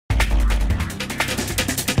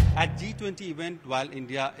At G20 event, while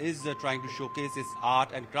India is trying to showcase its art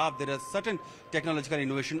and craft, there are certain technological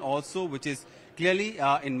innovation also which is clearly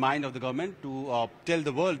in mind of the government to tell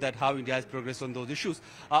the world that how India has progressed on those issues.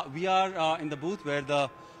 We are in the booth where the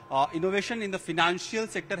innovation in the financial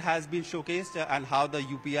sector has been showcased and how the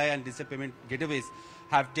UPI and digital payment gateways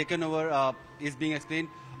have taken over is being explained.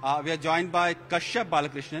 We are joined by Kashyap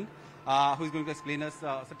Balakrishnan, who is going to explain us.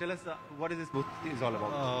 So tell us what is this booth is all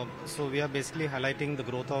about. So we are basically highlighting the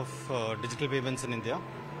growth of digital payments in India.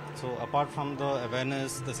 So apart from the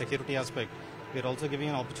awareness, the security aspect, we are also giving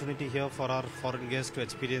an opportunity here for our foreign guests to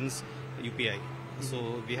experience UPI.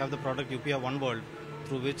 So we have the product UPI One World,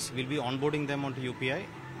 through which we'll be onboarding them onto UPI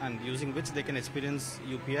and using which they can experience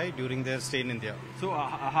UPI during their stay in India. So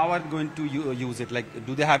how are they going to use it? Like,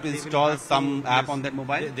 do they have to install some app on their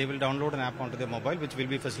mobile? They will download an app onto their mobile, which will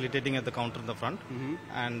be facilitating at the counter in the front.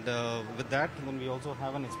 And with that, then we also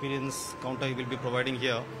have an experience counter we will be providing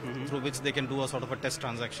here, through which they can do a sort of a test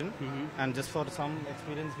transaction. And just for some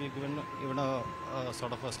experience, we've given even a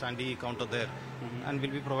sort of a standee counter there. And we'll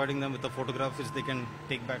be providing them with a photograph which they can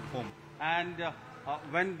take back home. And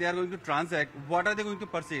when they are going to transact, what are they going to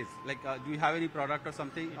purchase? Like, do you have any product or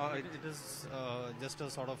something? It is just a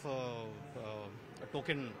sort of a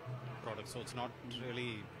token product, so it's not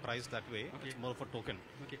really priced that way. Okay. It's more of a token.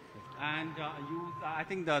 Okay. And I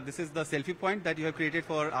think this is the selfie point that you have created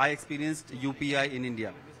for I experienced UPI in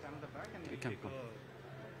India.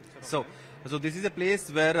 So this is a place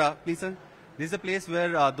where, please sir, this is a place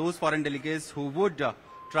where those foreign delegates who would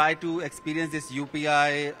try to experience this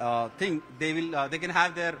UPI thing, they can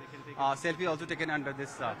have their selfie also taken under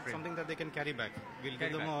this frame. Something that they can carry back. We'll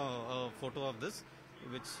give them a photo of this,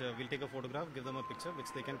 which we'll take a photograph, give them a picture, which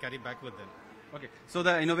they can carry back with them. Okay. So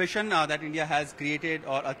the innovation that India has created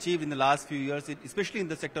or achieved in the last few years, especially in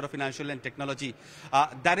the sector of financial and technology,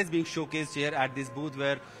 that is being showcased here at this booth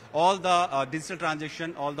where all the digital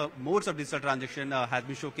transaction, all the modes of digital transaction has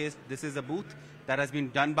been showcased. This is a booth that has been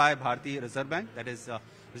done by Bharatiya Reserve Bank, that is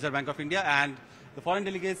Reserve Bank of India, and the foreign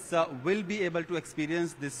delegates will be able to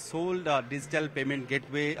experience this whole digital payment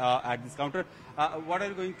gateway at this counter. What are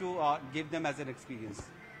you going to give them as an experience?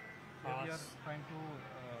 We are trying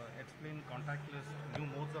to explain contactless, new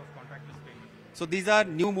modes of contactless payment. So these are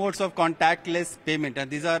new modes of contactless payment, and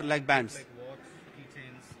these are like bands. Like watch,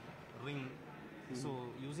 keychains, ring. So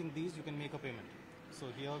using these, you can make a payment. So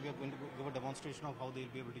here we are going to give a demonstration of how they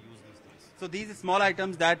will be able to use these things. So these small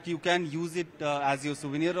items that you can use it as your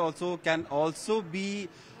souvenir also can also be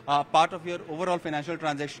part of your overall financial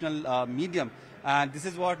transactional medium. And this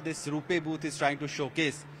is what this RuPay booth is trying to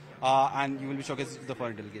showcase. And you will be showcasing to the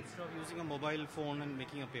foreign delegates. Instead of using a mobile phone and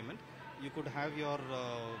making a payment, you could have your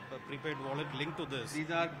prepaid wallet linked to this. These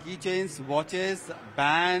are keychains, watches,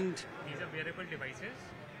 band. These are wearable devices.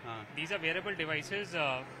 These are wearable devices.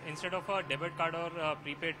 Instead of a debit card or a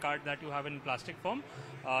prepaid card that you have in plastic form,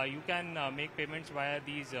 you can make payments via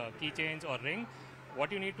these keychains or ring.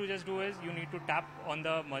 What you need to just do is you need to tap on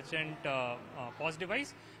the merchant POS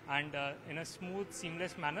device, and in a smooth,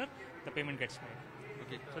 seamless manner, the payment gets made.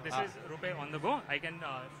 Okay. So this is RuPay on the go. I can show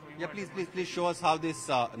you. Yeah, please show us how this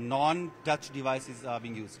non-touch device is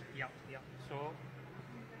being used. Yeah. So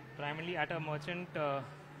primarily at a merchant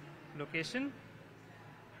location.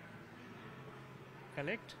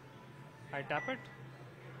 Collect, I tap it,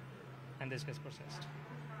 and this gets processed.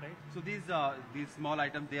 Right. So these small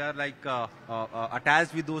items, they are like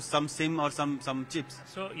attached with those some SIM or some chips.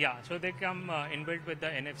 So yeah, so they come inbuilt with the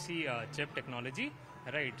NFC chip technology,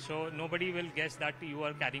 right? So nobody will guess that you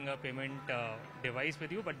are carrying a payment device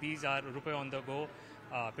with you, but these are RuPay on the go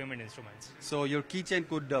payment instruments. So your keychain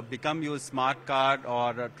could become your smart card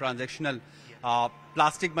or transactional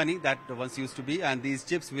plastic money that once used to be, and these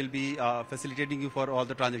chips will be facilitating you for all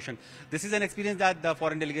the transaction. This is an experience that the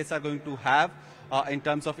foreign delegates are going to have in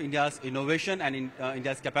terms of India's innovation and in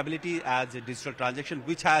India's capability as a digital transaction,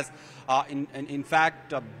 which has in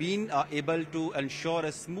fact been able to ensure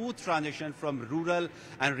a smooth transition from rural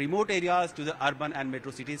and remote areas to the urban and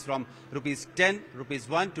metro cities, from rupees 10, rupees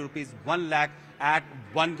 1 to rupees 1 lakh at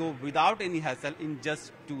one go without any hassle in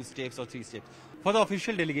just 2 steps or 3 steps. For the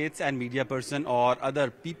official delegates and media person or other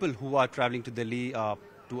people who are traveling to Delhi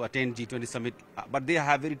to attend G20 Summit, but they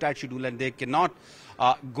have very tight schedule and they cannot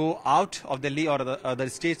go out of Delhi or the other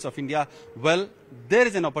states of India, well, there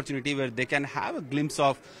is an opportunity where they can have a glimpse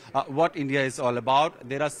of what India is all about.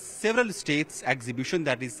 There are several states exhibition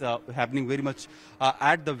that is happening very much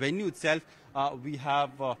at the venue itself. We have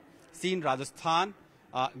seen Rajasthan,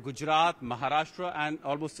 Gujarat, Maharashtra, and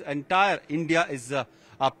almost entire India is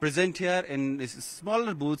present here in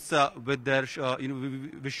smaller booths with their,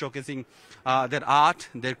 with showcasing their art,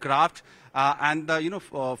 their craft, and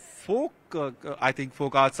folk. I think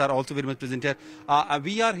folk arts are also very much present here.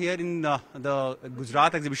 We are here in the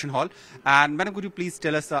Gujarat exhibition hall, and madam, could you please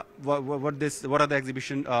tell us what are the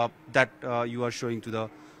exhibition that you are showing to the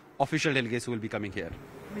official delegates who will be coming here?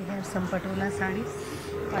 We have some patola sarees.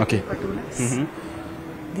 Okay. Patolas.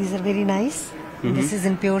 These are very nice. This is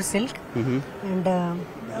in pure silk and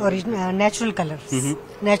original natural colors,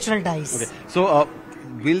 natural dyes. Okay. So,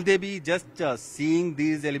 will they be just seeing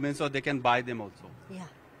these elements, or they can buy them also? Yeah.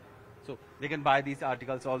 So they can buy these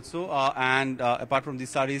articles also, and apart from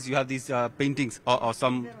these sarees, you have these paintings or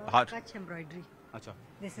some art. Kutch embroidery. Achha.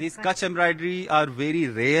 This is These Kutch. Kutch embroidery are very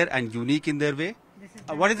rare and unique in their way.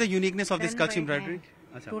 What is the uniqueness of this Done Kutch by embroidery?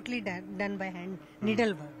 hand. Totally done by hand,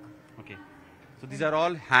 needlework. Okay. So these are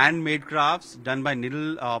all handmade crafts done by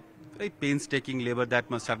needle, very painstaking labor that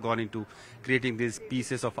must have gone into creating these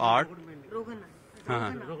pieces of art.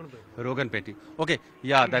 Rogan painting. Okay.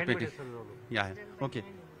 Yeah, that painting. Yeah. Okay.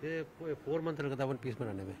 4 months लगता है one piece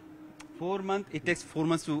बनाने में. 4 months. It takes 4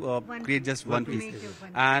 months to create just one piece. make it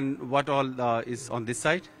one. And what all is on this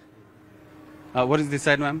side? What is this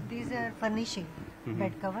side, ma'am? These are furnishing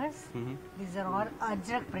bed covers. These are all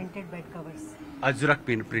ajrak printed bed covers. Ajrak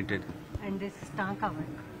printed. And this is tanka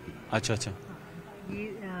work. Acha, acha.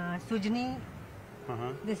 Sujni.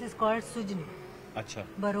 This is called sujni. Acha,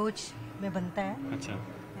 Baroch में बनता है. acha.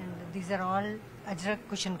 And these are all ajrak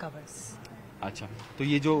cushion covers. अच्छा, तो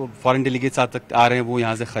ये जो foreign delegates आ रहे हैं वो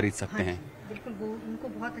यहाँ से खरीद सकते हैं. बिल्कुल वो उनको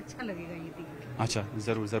बहुत अच्छा लगेगा ये देख. अच्छा,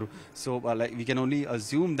 जरूर जरूर. So like we can only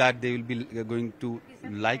assume that they will be going to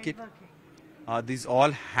like it. These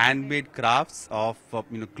all handmade crafts of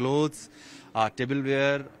clothes,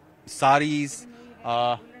 tableware, saris,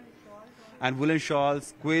 and woolen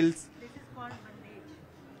shawls, quilts. This is called bandage.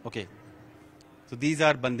 Okay, so these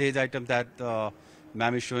are bandage items that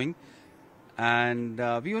ma'am is showing, and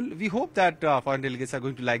we hope that foreign delegates are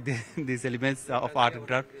going to like these elements of art and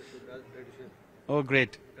craft. Oh,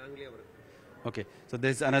 great. Okay, so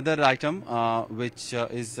there's another item which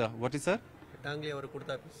is what is, sir? Tangli or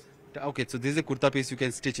kurta piece. Okay, so this is a kurta piece. You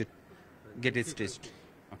can stitch it, get it stitched.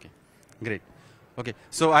 Okay, great. Okay,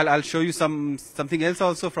 so I'll show you something else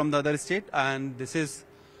also from the other state, and this is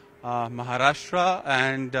Maharashtra,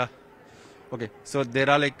 and okay, so there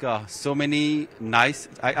are like so many nice.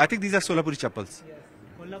 I think these are Solapuri chappals.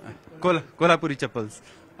 Yes, Kolhapuri chappals,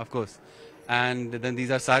 of course, and then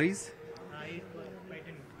these are saris.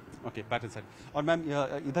 Okay, pattern sari. और ma'am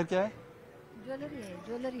इधर क्या है?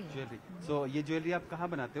 Jewellery jewellery. So ये jewellery आप कहाँ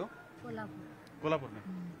बनाते हो? कोल्हापुर. कोल्हापुर में.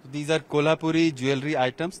 So these are Kolhapuri jewelry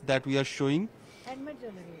items that we are showing. Handmade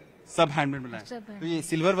jewellery. सब हैंडमेड बनाए. तो ये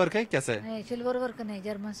सिल्वर वर्क है, कैसा है? नहीं, सिल्वर वर्क नहीं,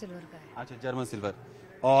 जर्मन सिल्वर का है. अच्छा, जर्मन सिल्वर.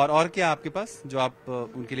 और क्या आपके पास जो आप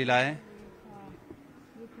उनके लिए लाए हैं?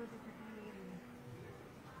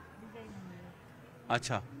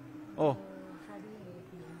 अच्छा, ओह,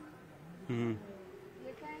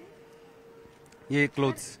 ये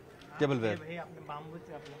clothes, table where.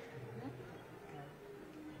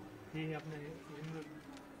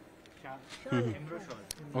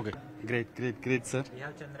 Okay, great, sir. We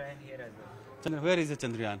have Chandrayaan here as well. Chandrayaan, where is the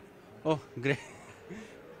Chandrayaan? Oh, great.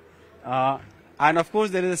 And of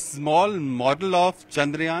course, there is a small model of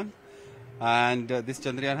Chandrayaan, and this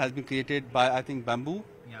Chandrayaan has been created by, I think, bamboo.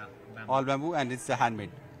 Yeah, bamboo. All bamboo, and it's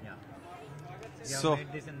handmade. Yeah. We So, have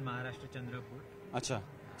made this in Maharashtra, Chandrapur. acha.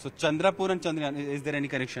 So Chandrapur and Chandrayaan, is there any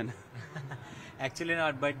connection? Actually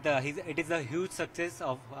not, but it is a huge success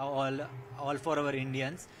of all for our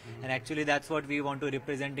Indians, and actually that's what we want to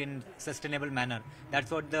represent in sustainable manner. That's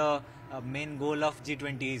what the main goal of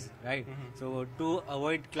G20 is, right? So to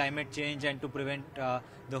avoid climate change and to prevent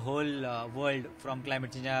the whole world from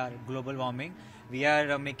climate change or global warming, we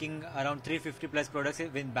are making around 350 plus products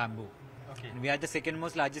with bamboo. Okay. And we are the second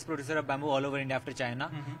most largest producer of bamboo all over India after China,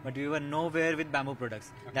 but we were nowhere with bamboo products.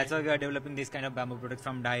 That's why we are developing this kind of bamboo products,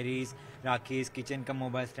 from diaries, rakis, kitchen cum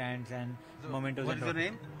mobile stands, and mementos. What is your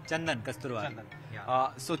name? Chandan Kasturwal. Chandan.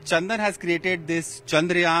 Yeah. So Chandan has created this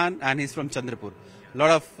Chandrayaan, and he's from Chandrapur. A lot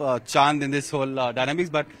of Chand in this whole dynamics,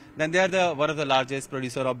 but then they are one of the largest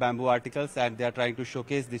producer of bamboo articles, and they are trying to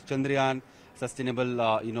showcase this Chandrayaan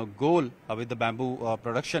sustainable goal with the bamboo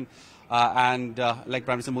production. And like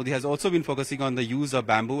Prime Minister Modi has also been focusing on the use of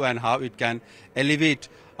bamboo and how it can elevate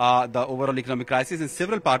the overall economic crisis in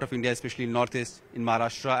several parts of India, especially in Northeast, in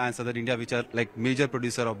Maharashtra and Southern India, which are like major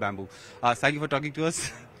producer of bamboo. Thank you for talking to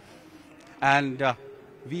us. And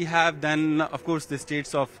We have then, of course, the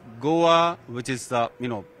states of Goa, which is,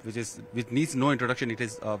 which needs no introduction. It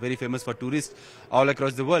is very famous for tourists all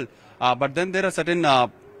across the world. But then there are certain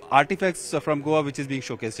artifacts from Goa which is being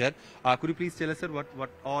showcased here. Could you please tell us, sir, what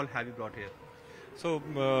all have you brought here? So,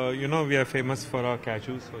 we are famous for our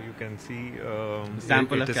cashew, so you can see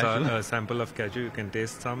Sample it of is cashew. a sample of cashew, you can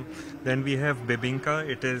taste some. Then we have bibinka,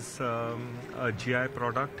 it is a GI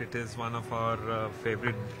product, it is one of our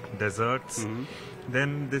favorite desserts.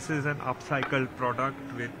 Then this is an upcycled product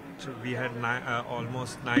which we had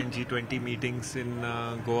almost 9 G20 meetings in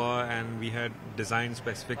Goa, and we had design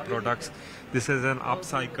specific products. This is an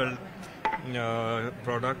upcycled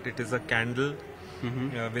product, it is a candle.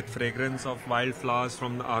 With fragrance of wildflowers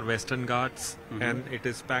from our Western Ghats, and it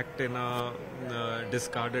is packed in a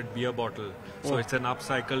discarded beer bottle. So it's an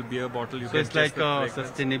upcycled beer bottle. So it's like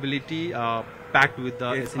sustainability packed with the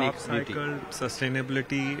ethnic beauty. Upcycled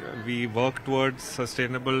sustainability. We work towards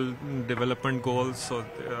sustainable development goals. So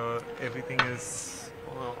everything is.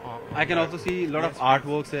 I can also see a lot of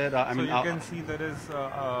artworks here. You can see there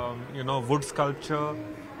is wood sculpture.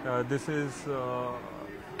 This is.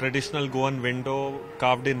 Traditional Goan window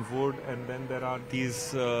carved in wood, and then there are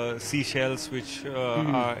these seashells which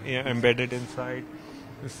are embedded inside,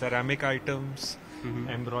 ceramic items,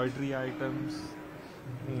 embroidery items,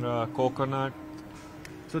 coconut.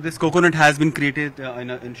 So this coconut has been created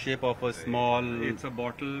in shape of a small. It's a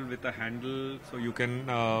bottle with a handle, so you can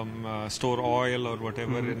store oil or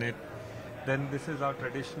whatever in it. Then this is our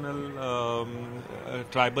traditional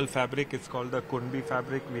tribal fabric. It's called the Kunbi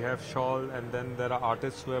fabric. We have shawl, and then there are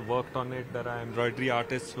artists who have worked on it. There are embroidery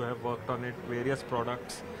artists who have worked on it. Various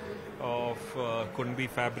products of Kunbi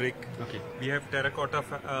fabric. Okay. We have terracotta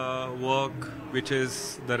work, which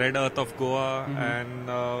is the red earth of Goa, and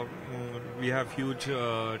we have huge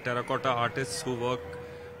terracotta artists who work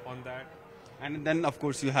on that. And then, of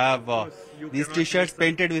course, you have these cannot T-shirts use them.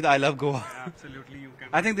 painted with "I love Goa." Absolutely, you can.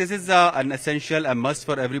 I think this is an essential, a must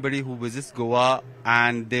for everybody who visits Goa,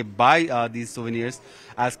 and they buy these souvenirs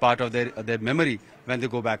as part of their memory when they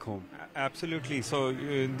go back home. Absolutely. So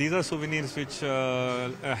these are souvenirs which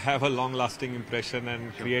have a long-lasting impression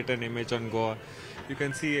and create an image on Goa. You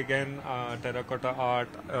can see again terracotta art.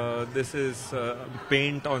 This is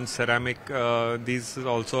paint on ceramic. This is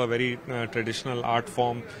also a very traditional art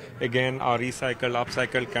form. Again, our recycled,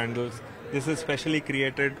 upcycled candles. This is specially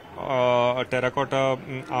created a terracotta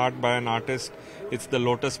art by an artist. It's the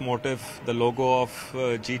lotus motif, the logo of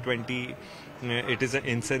G20. It is an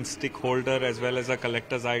incense stick holder as well as a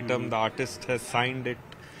collector's item. The artist has signed it.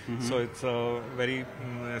 So it's a very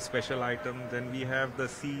special item. Then we have the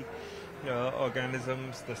sea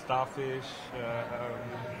organisms, the starfish,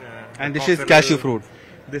 And the this is cockerel. cashew fruit.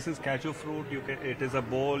 This is cashew fruit. It is a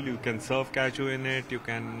bowl. You can serve cashew in it. You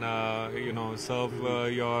can serve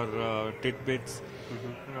your tidbits.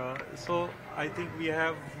 So I think we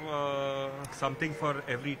have something for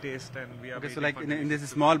every taste, and we are. Okay, so waiting like for in this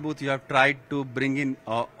small booth, you have tried to bring in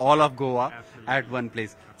all of Goa at one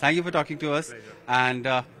place. Thank you for talking to us. And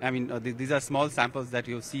these are small samples that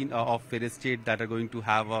you've seen of various states that are going to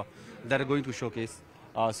have that are going to showcase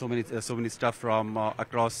so many stuff from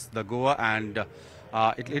across the Goa, and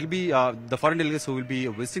it'll be the foreign delegates who will be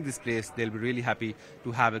visiting this place. They'll be really happy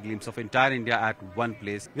to have a glimpse of entire India at one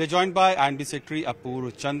place. We are joined by INB Secretary Apur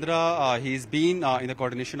Chandra. He's been in the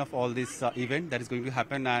coordination of all this event that is going to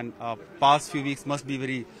happen, and past few weeks must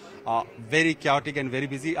be very chaotic and very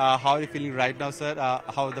busy. How are you feeling right now, sir?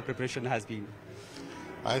 How the preparation has been?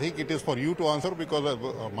 I think it is for you to answer, because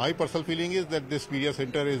my personal feeling is that this media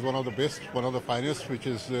center is one of the best, one of the finest which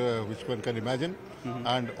one can imagine,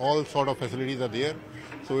 and all sort of facilities are there.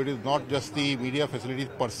 So it is not just the media facilities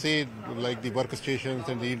per se, like the workstations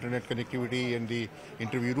and the internet connectivity and the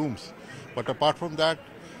interview rooms, but apart from that,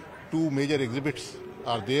 two major exhibits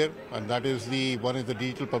are there, and that is one is the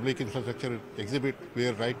digital public infrastructure exhibit,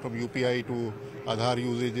 where right from UPI to Aadhaar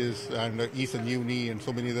usages and e-Sanjeevani and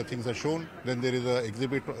so many other things are shown. Then there is an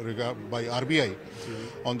exhibit by RBI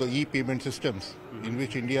on the e-payment systems, in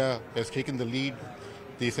which India has taken the lead,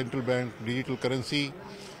 the central bank digital currency,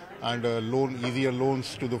 and easier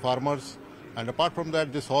loans to the farmers. And apart from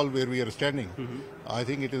that, this hall where we are standing, I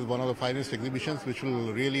think it is one of the finest exhibitions which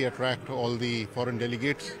will really attract all the foreign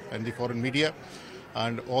delegates and the foreign media.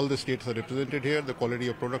 And all the states are represented here. The quality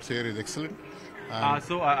of products here is excellent.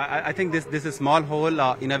 So I think this is small hole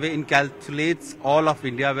in a way encapsulates all of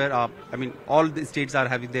India, where I mean all the states are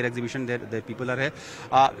having their exhibition. Their people are here.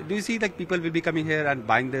 Do you see that people will be coming here and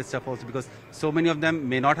buying their stuff also, because so many of them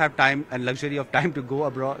may not have time and luxury of time to go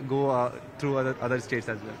abroad, through other states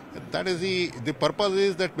as well? That is the purpose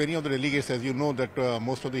is that many of the delegates, as you know, that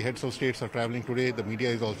most of the heads of states are traveling today. The media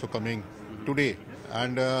is also coming today.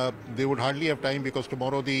 And they would hardly have time, because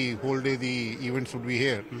tomorrow the whole day the events would be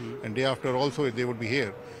here, and day after also they would be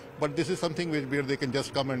here. But this is something where they can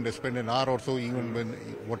just come and spend an hour or so, even when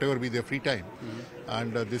whatever be their free time.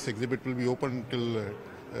 And this exhibit will be open till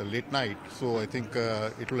late night, so I think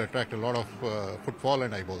it will attract a lot of footfall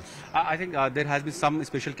and eyeballs. I think there has been some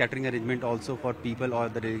special catering arrangement also for people or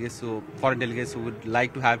the delegates, foreign delegates who would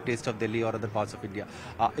like to have taste of Delhi or other parts of India.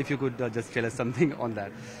 If you could just tell us something on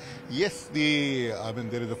that. Yes, I mean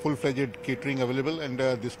there is a full-fledged catering available, and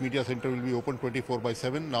this media center will be open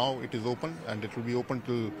 24/7. Now it is open, and it will be open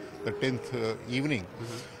till the 10th evening.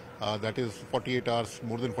 That is 48 hours,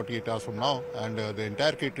 more than 48 hours from now, and the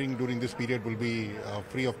entire catering during this period will be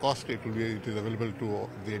free of cost. It is available to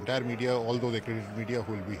the entire media, all those accredited media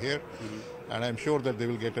who will be here, and I'm sure that they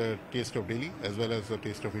will get a taste of Delhi as well as a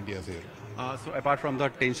taste of India's here. So apart from the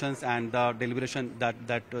tensions and the deliberation,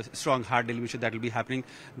 that strong hard deliberation that will be happening,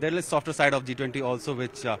 there is softer side of G20 also,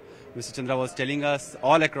 which Mr. Chandra was telling us.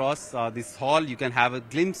 All across this hall you can have a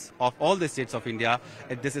glimpse of all the states of India.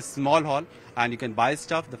 This is small hall, and you can buy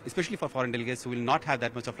stuff, especially for foreign delegates who will not have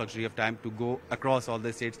that much of luxury of time to go across all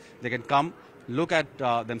the states. They can come, look at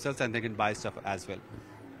themselves, and they can buy stuff as well.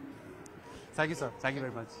 Thank you, sir. Thank you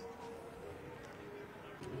very much.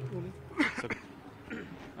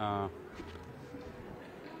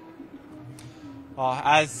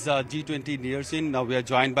 As G20 nears in, now we are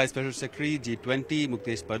joined by Special Secretary G20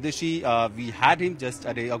 Muktesh Pardeshi. We had him just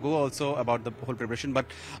a day ago also about the whole preparation, but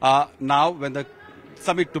now when the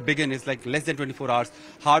summit to begin is like less than 24 hours,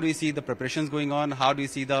 how do you see the preparations going on? How do you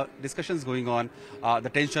see the discussions going on, the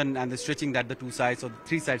tension and the stretching that the two sides or the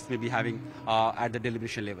three sides may be having at the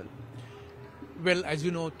deliberation level? Well, as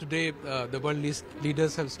you know, today the world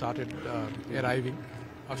leaders have started arriving.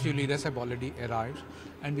 A few leaders have already arrived,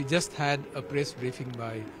 and we just had a press briefing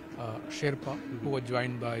by Sherpa, who was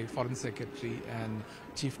joined by Foreign Secretary and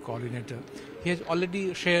Chief Coordinator. He has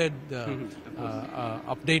already shared the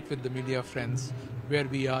update with the media friends where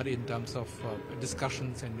we are in terms of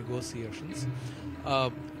discussions and negotiations.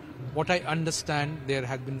 What I understand, there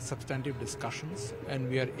have been substantive discussions, and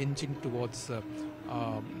we are inching towards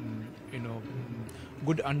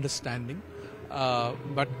good understanding.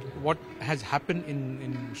 But what has happened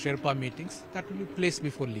in Sherpa meetings, that will be placed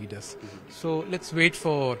before leaders. So let's wait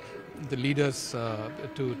for the leaders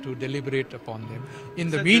to deliberate upon them. In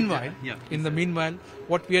the meanwhile,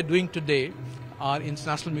 what we are doing today, our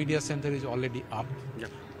International Media Center is already up.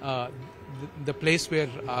 The place where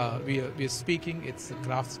we are speaking, it's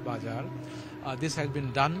Crafts Bazaar. This has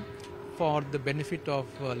been done for the benefit of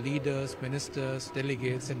leaders, ministers,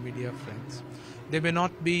 delegates, and media friends. They may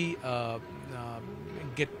not be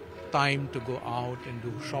get time to go out and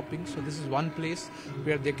do shopping, so this is one place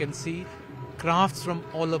where they can see crafts from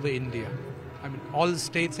all over India. I mean, all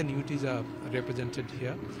states and UTs are represented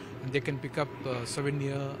here, and they can pick up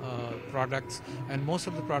souvenir products, and most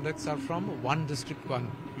of the products are from one district,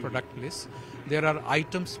 one product list. There are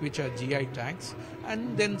items which are GI tags,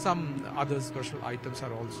 and then some other special items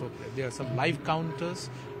are also there. There are some live counters,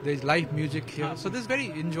 there is live music here, so this is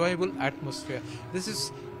very enjoyable atmosphere. This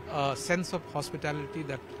is a sense of hospitality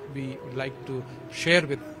that we would like to share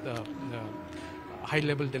with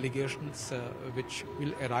high-level delegations which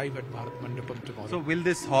will arrive at Bharat Mandapam tomorrow. So will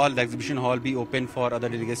this hall, the exhibition hall, be open for other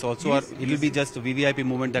delegates also, yes, or it will be just a VVIP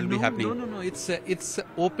movement that will be happening? No. It's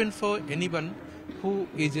open for anyone who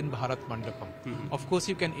is in Bharat Mandapam. Of course,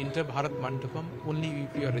 you can enter Bharat Mandapam only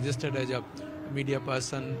if you are registered as a media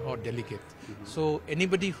person or delegate. So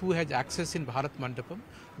anybody who has access in Bharat Mandapam,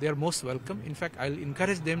 they are most welcome. In fact, I'll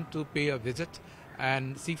encourage them to pay a visit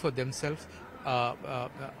and see for themselves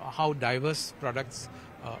how diverse products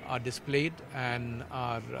are displayed and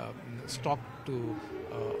are stocked to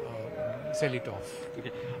sell it off.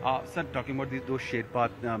 Okay. Sir, talking about those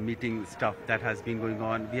Sherpa meeting stuff that has been going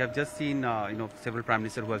on, we have just seen several Prime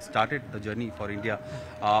Ministers who have started the journey for India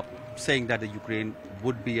saying that the Ukraine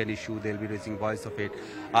would be an issue, they'll be raising voice of it.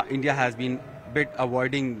 India has been bit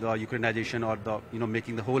avoiding the Ukrainization or the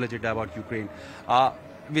making the whole agenda about Ukraine.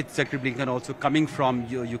 With Secretary Blinken also coming from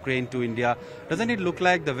Ukraine to India, doesn't it look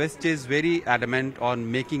like the West is very adamant on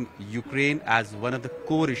making Ukraine as one of the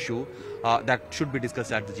core issue that should be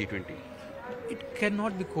discussed at the G20? It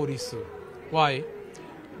cannot be core issue. Why?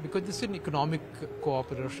 Because this is an economic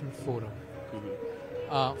cooperation forum.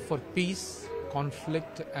 For peace,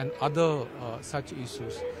 conflict and other such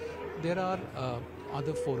issues, there are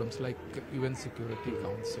other forums like UN Security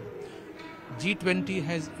Council. G20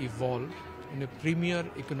 has evolved in a premier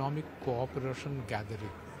economic cooperation gathering.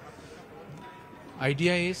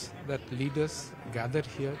 Idea is that leaders gather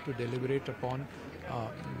here to deliberate upon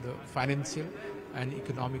the financial and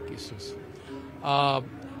economic issues. Well,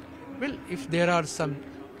 if there are some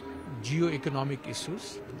geo-economic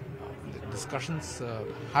issues, discussions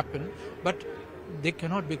happen, but they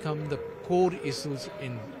cannot become the core issues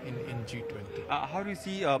in G20. How do you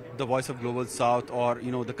see the voice of Global South, or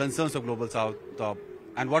the concerns of Global South,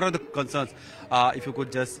 and what are the concerns? If you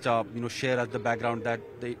could just share us the background that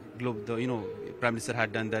the Prime Minister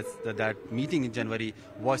had done that meeting in January,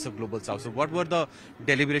 Voice of Global South. So what were the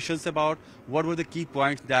deliberations about? What were the key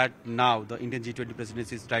points that now the Indian G20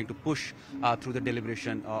 presidency is trying to push through the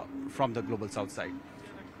deliberation from the Global South side?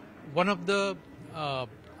 One of the,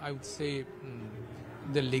 I would say,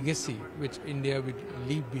 the legacy which India will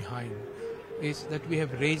leave behind is that we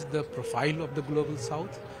have raised the profile of the Global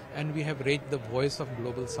South and we have raised the voice of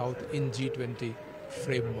Global South in G20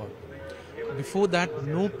 framework. Before that,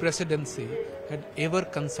 no presidency had ever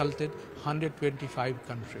consulted 125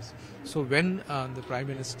 countries. So when the Prime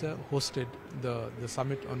Minister hosted the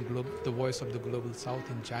summit on the voice of the Global South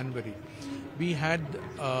in January, we had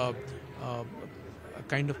a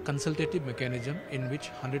kind of consultative mechanism in which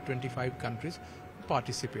 125 countries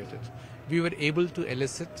participated. We were able to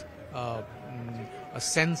elicit a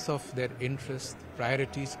sense of their interests,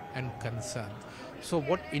 priorities and concern. So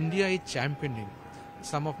what India is championing,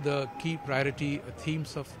 some of the key priority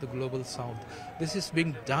themes of the Global South, this is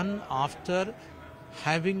being done after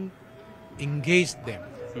having engaged them.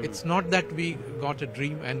 It's not that we got a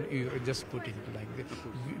dream and you just put it like this.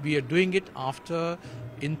 We are doing it after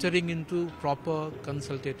entering into proper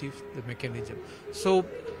consultative mechanism. So,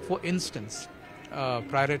 for instance,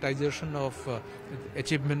 prioritization of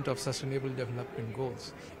achievement of sustainable development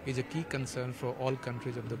goals is a key concern for all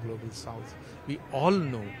countries of the Global South. We all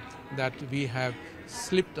know that we have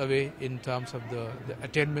slipped away in terms of the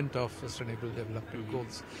attainment of sustainable development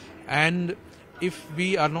goals. And if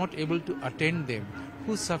we are not able to attain them,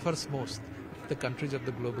 who suffers most? The countries of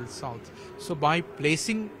the Global South. So by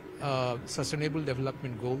placing sustainable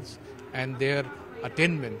development goals and their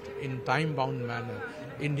attainment in time-bound manner,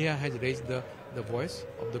 India has raised the voice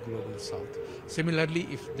of the Global South. Similarly,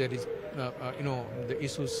 if there is, the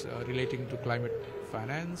issues relating to climate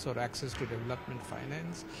finance or access to development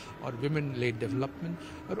finance or women-led development,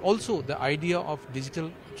 or also the idea of digital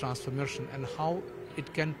transformation and how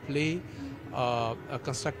it can play a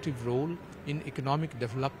constructive role in economic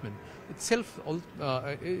development itself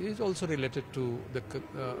is also related to the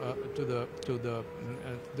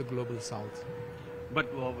Global South. But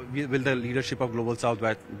will the leadership of Global South,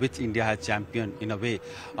 which India has championed in a way,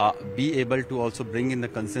 be able to also bring in the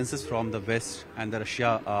consensus from the West and the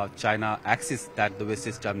Russia-China axis that the West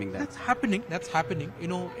is terming that? That's happening. That's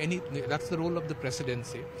the role of the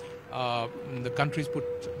presidency. The countries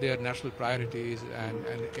put their national priorities and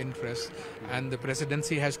interests, and the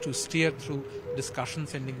presidency has to steer through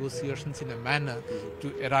discussions and negotiations in a manner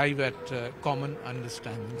to arrive at common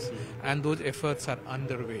understandings, and those efforts are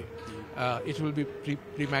underway. It will be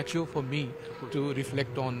premature for me to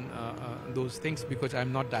reflect on those things because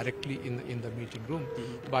I'm not directly in the meeting room,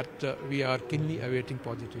 but we are keenly awaiting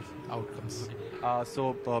positive outcomes.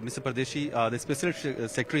 So, Mr. Pardeshi, the Special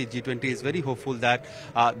Secretary G20 is very hopeful that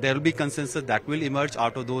there will be consensus that will emerge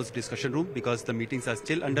out of those discussion rooms because the meetings are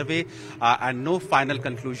still underway and no final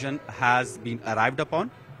conclusion has been arrived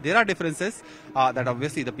upon. There are differences that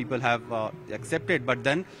obviously the people have accepted, but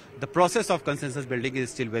then the process of consensus building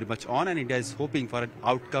is still very much on, and India is hoping for an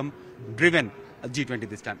outcome-driven G20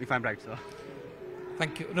 this time, if I'm right, sir.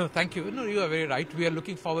 Thank you. No, thank you. No, you are very right. We are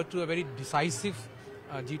looking forward to a very decisive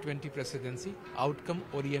G20 presidency,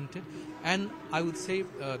 outcome-oriented, and I would say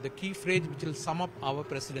the key phrase which will sum up our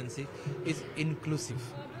presidency is inclusive.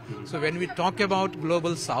 So when we talk about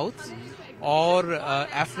Global South or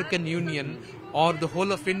African Union or the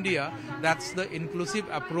whole of India, that's the inclusive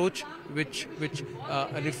approach which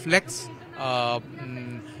reflects our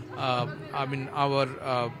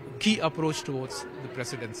key approach towards the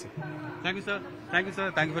presidency. Thank you, sir. Thank you,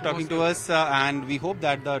 sir. Thank you for talking to us. And we hope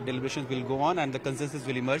that the deliberations will go on and the consensus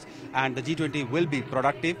will emerge and the G20 will be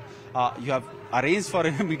productive. You have arranged for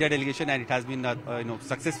a media delegation and it has been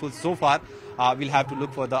successful so far. We'll have to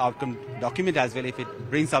look for the outcome document as well if it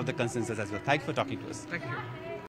brings out the consensus as well. Thank you for talking to us. Thank you.